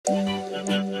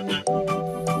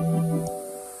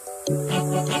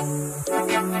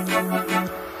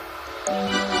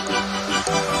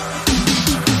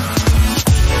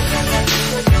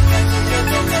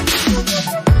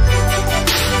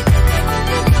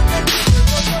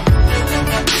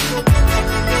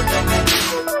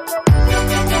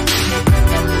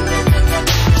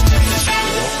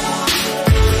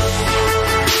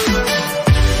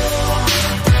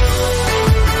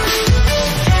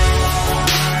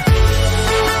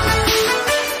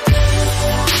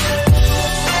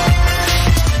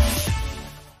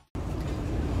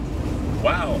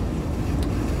Wow,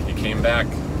 he came back.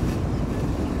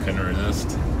 Couldn't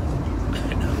resist.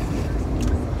 I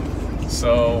know.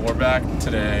 So we're back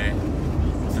today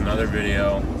with another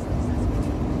video.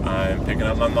 I'm picking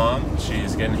up my mom.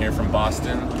 She's getting here from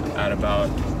Boston at about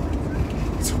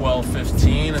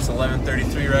 12:15. It's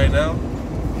 11:33 right now.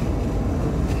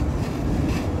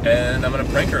 And I'm gonna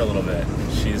prank her a little bit.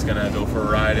 She's gonna go for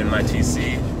a ride in my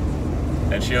TC.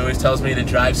 And she always tells me to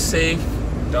drive safe.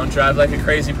 Don't drive like a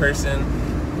crazy person.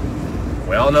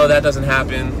 We all know that doesn't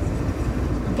happen,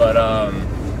 but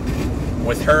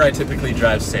with her I typically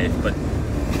drive safe, but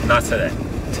not today.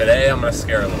 Today I'm gonna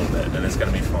scare her a little bit, and it's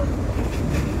gonna be fun.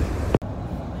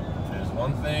 There's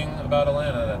one thing about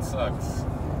Atlanta that sucks.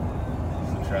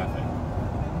 It's the traffic.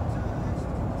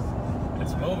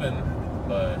 It's moving,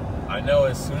 but I know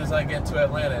as soon as I get to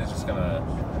Atlanta, it's just gonna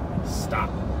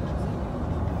stop.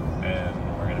 And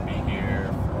we're gonna be here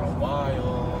for a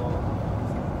while.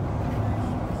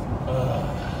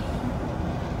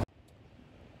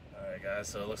 Alright guys,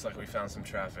 so it looks like we found some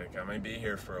traffic. I may be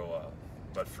here for a while,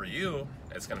 but for you,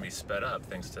 it's gonna be sped up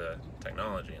thanks to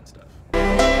technology and stuff.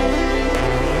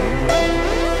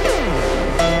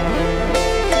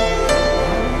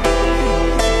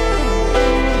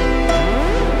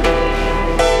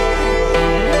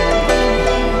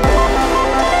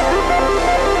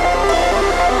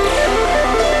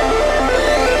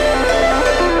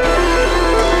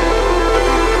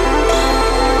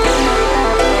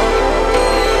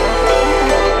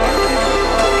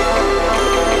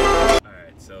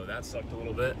 Sucked a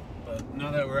little bit, but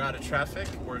now that we're out of traffic,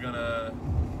 we're gonna,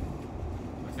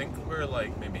 I think we're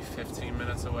like maybe 15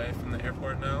 minutes away from the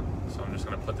airport now, so I'm just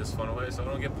gonna put this phone away so I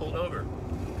don't get pulled over,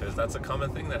 because that's a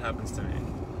common thing that happens to me,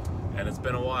 and it's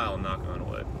been a while, knock on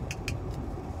wood.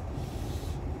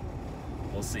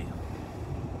 We'll see.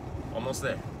 Almost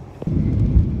there.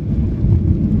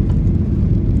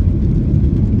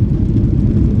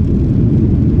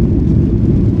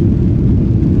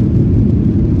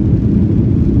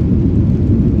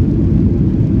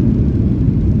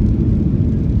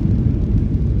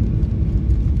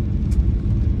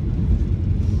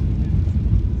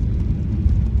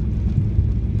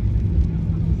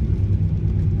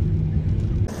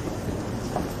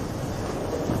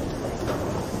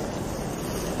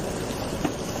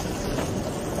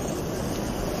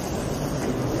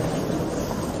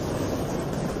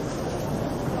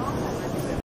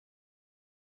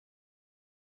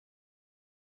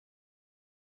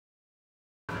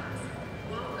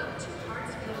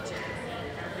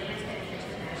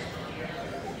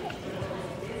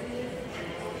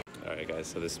 Alright guys,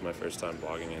 so this is my first time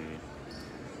vlogging in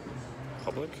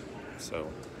public, so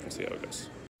we'll see how it goes.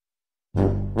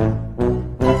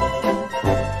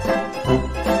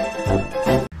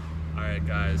 Alright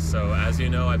guys, so as you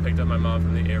know, I picked up my mom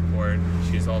from the airport.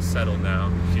 She's all settled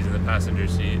now. She's in the passenger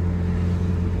seat.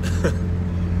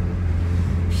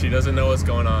 She doesn't know what's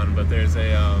going on, but there's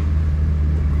a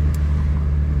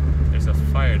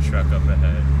fire truck up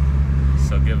ahead,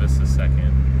 so give us a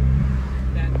second.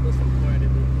 That wasn't part of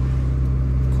it.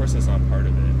 Of course it's not part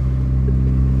of it.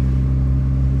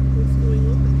 What's going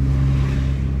on?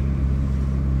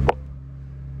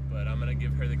 But I'm gonna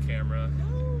give her the camera.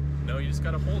 No. No, you just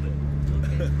gotta hold it.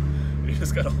 Okay. You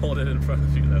just gotta hold it in front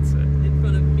of you, that's it. In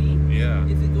front of me? Yeah.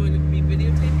 Is it going to be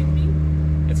videotaping me?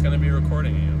 It's gonna be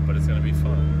recording you, but it's gonna be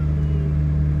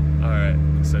fun. Alright,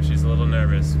 so she's a little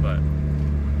nervous, but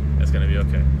it's gonna be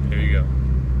okay. Here you go.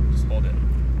 Just hold it.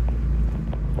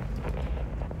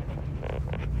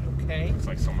 Okay. Looks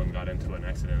like someone got into an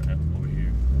accident over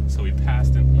here. So we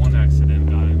passed in one accident,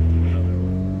 got into another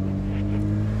one.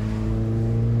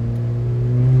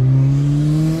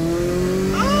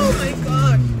 Oh my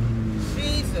God!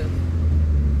 Jesus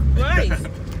Christ!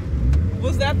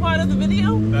 Was that part of the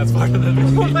video? That's part of the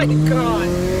video. Oh my God!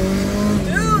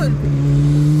 Dude!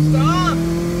 Stop!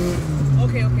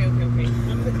 Okay. I'm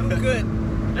good.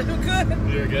 I'm good.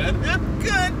 You're good? I'm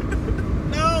good.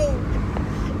 No.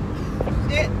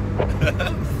 Shit.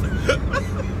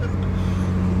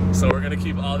 So we're gonna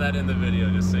keep all that in the video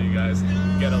just so you guys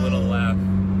get a little laugh.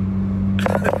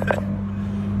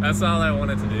 That's all I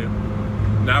wanted to do.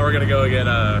 Now we're gonna go get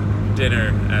dinner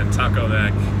at Taco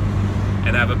Mac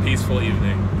and have a peaceful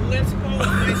evening. Let's call it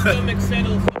my stomach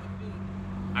settles for the food.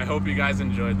 I hope you guys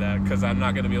enjoyed that, because I'm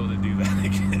not gonna be able to do that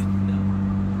again.